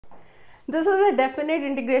This is a definite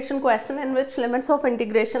integration question in which limits of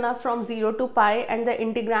integration are from 0 to pi and the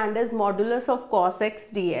integrand is modulus of cos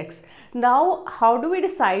x dx. Now, how do we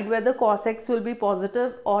decide whether cos x will be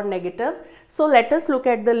positive or negative? So, let us look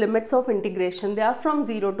at the limits of integration. They are from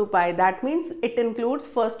 0 to pi. That means it includes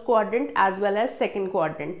first quadrant as well as second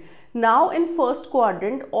quadrant. Now in first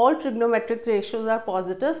quadrant all trigonometric ratios are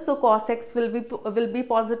positive, so cos x will be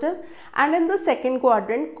positive, and in the second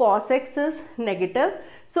quadrant cos x is negative.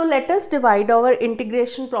 So let us divide our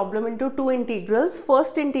integration problem into two integrals.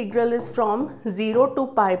 First integral is from 0 to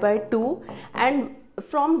pi by 2, and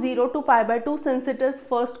from 0 to pi by 2, since it is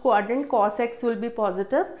first quadrant, cos x will be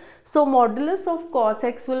positive. So modulus of cos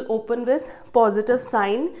x will open with positive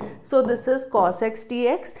sign. So this is cos x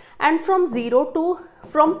dx, and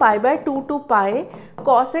from pi by 2 to pi,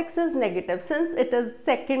 cos x is negative since it is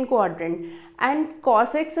second quadrant, and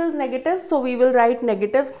cos x is negative, so we will write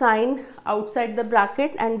negative sign outside the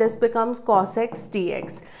bracket and this becomes cos x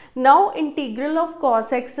dx. Now integral of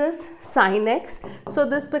cos x is sin x, so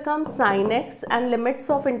this becomes sin x, and limits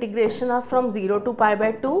of integration are from 0 to pi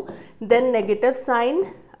by 2, then negative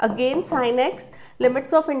sign, again sin x,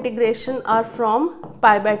 limits of integration are from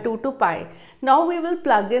pi by 2 to pi. Now we will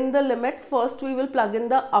plug in the limits. First we will plug in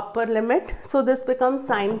the upper limit, so this becomes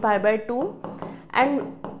sin pi by 2,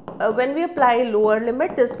 and when we apply lower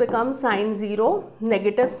limit, this becomes sin 0,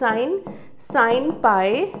 negative sign, sin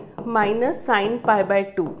pi minus sin pi by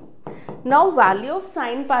 2. Now value of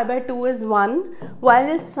sin pi by 2 is 1,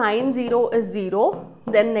 while sin 0 is 0,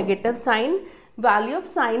 then negative sign, value of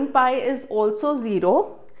sin pi is also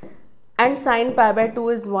 0, and sin pi by 2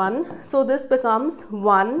 is 1, so this becomes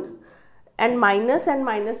 1, and minus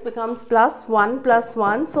becomes plus, 1 plus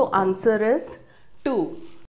 1, so answer is 2.